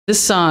This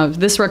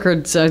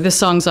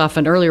song's off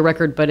an earlier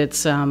record, but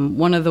it's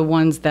one of the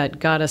ones that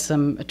got us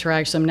some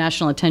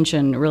national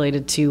attention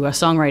related to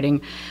songwriting.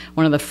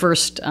 One of the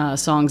first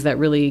songs that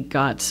really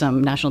got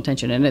some national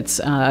attention, and it's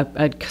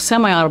a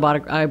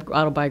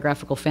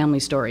semi-autobiographical family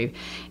story,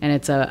 and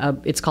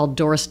it's called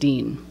Doris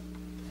Dean.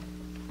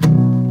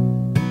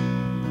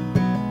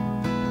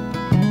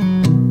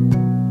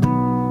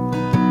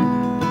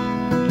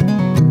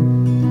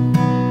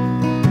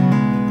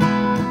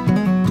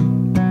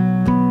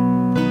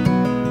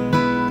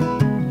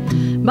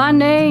 My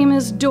name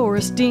is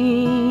Doris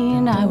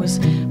Dean. I was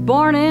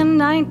born in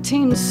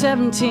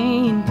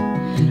 1917.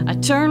 I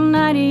turned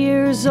 90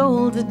 years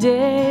old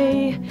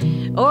today,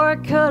 or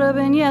it could have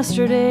been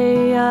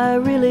yesterday. I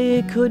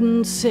really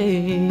couldn't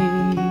say.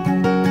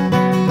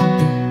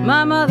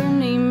 My mother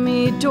named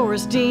me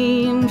Doris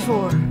Dean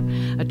for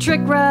a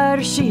trick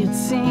rider she had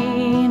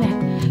seen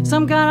at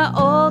some kind of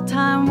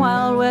old-time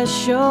Wild West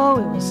show.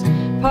 It was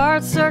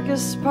part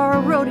circus,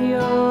 part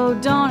rodeo.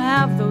 Don't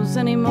have those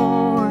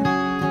anymore.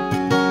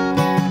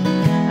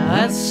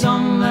 That's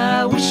something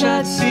that I wish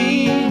I'd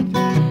seen.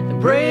 The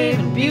brave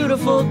and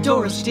beautiful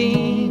Doris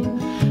Dean,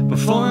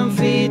 performing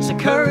feats of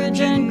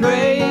courage and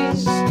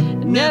grace,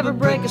 and never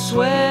break a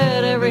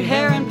sweat, every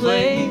hair in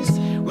place.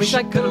 Wish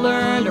I could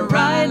learn to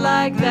ride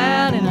like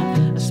that in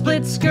a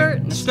split skirt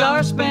and a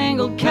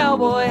star-spangled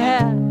cowboy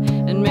hat,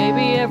 and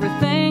maybe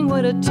everything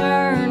would have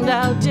turned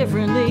out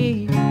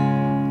differently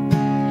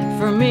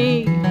for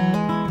me.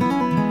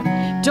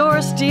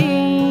 Doris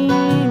Dean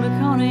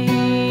McConaughey.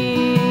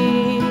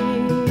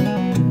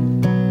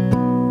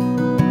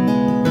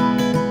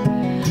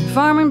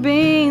 Farming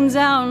beans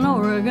out in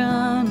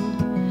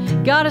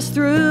Oregon got us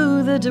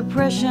through the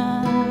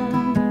Depression.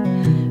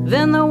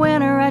 Then the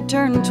winter I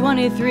turned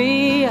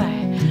 23,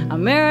 I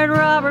married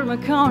Robert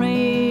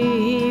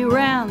McConaughey. He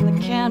ran the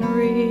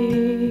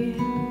cannery.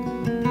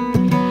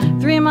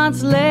 3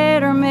 months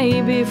later,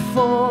 maybe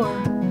 4,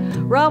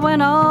 Rob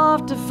went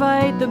off to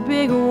fight the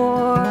big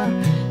war.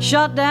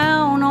 Shot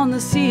down on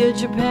the Sea of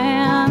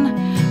Japan,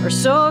 or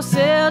so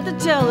said the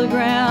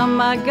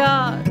telegram I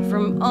got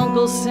from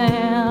Uncle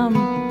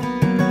Sam.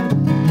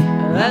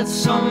 That's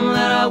something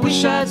that I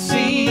wish I'd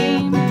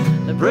seen.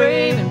 The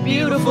brave and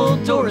beautiful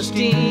Doris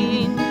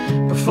Dean,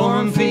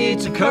 performing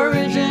feats of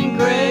courage and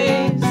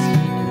grace,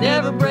 and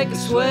never break a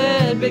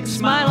sweat, big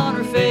smile on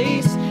her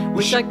face.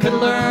 Wish I could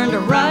learn to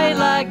ride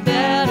like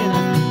that in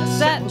a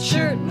satin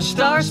shirt and a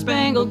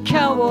star-spangled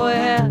cowboy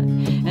hat,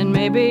 and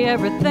maybe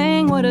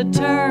everything would have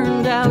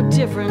turned out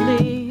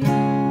differently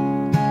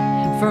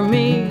for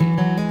me.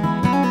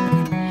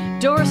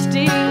 Doris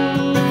Dean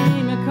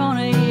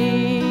McConaughey.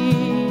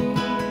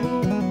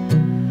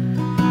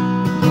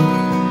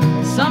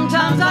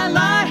 Sometimes I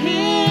lie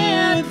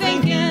here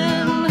thinking,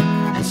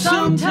 and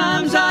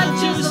sometimes I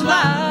just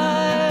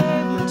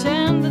lie.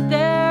 Pretend that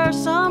there's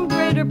some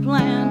greater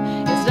plan.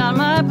 It's not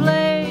my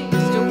place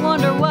to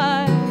wonder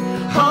why.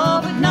 Oh,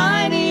 but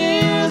 90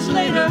 years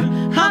later,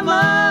 I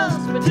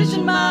must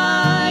petition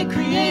my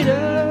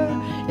Creator.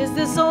 Is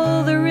this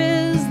all there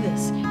is,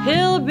 this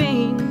hill of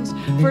beans,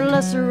 for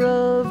lesser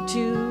of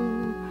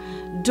two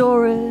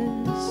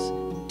Doris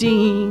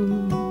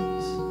Deans?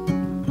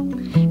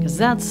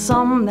 That's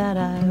something that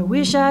I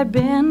wish I'd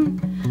been,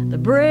 the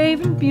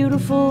brave and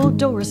beautiful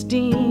Doris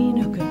Dean,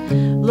 who could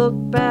look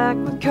back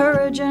with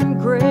courage and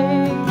grace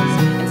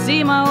and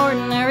see my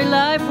ordinary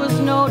life was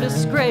no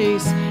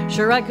disgrace.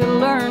 Sure, I could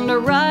learn to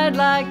ride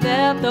like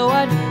that, though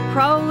I'd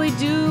probably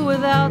do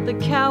without the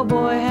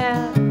cowboy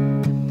hat,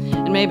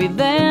 and maybe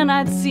then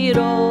I'd see it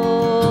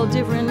all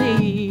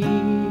differently.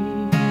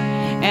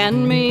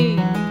 And me,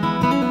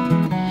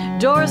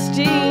 Doris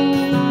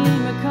Dean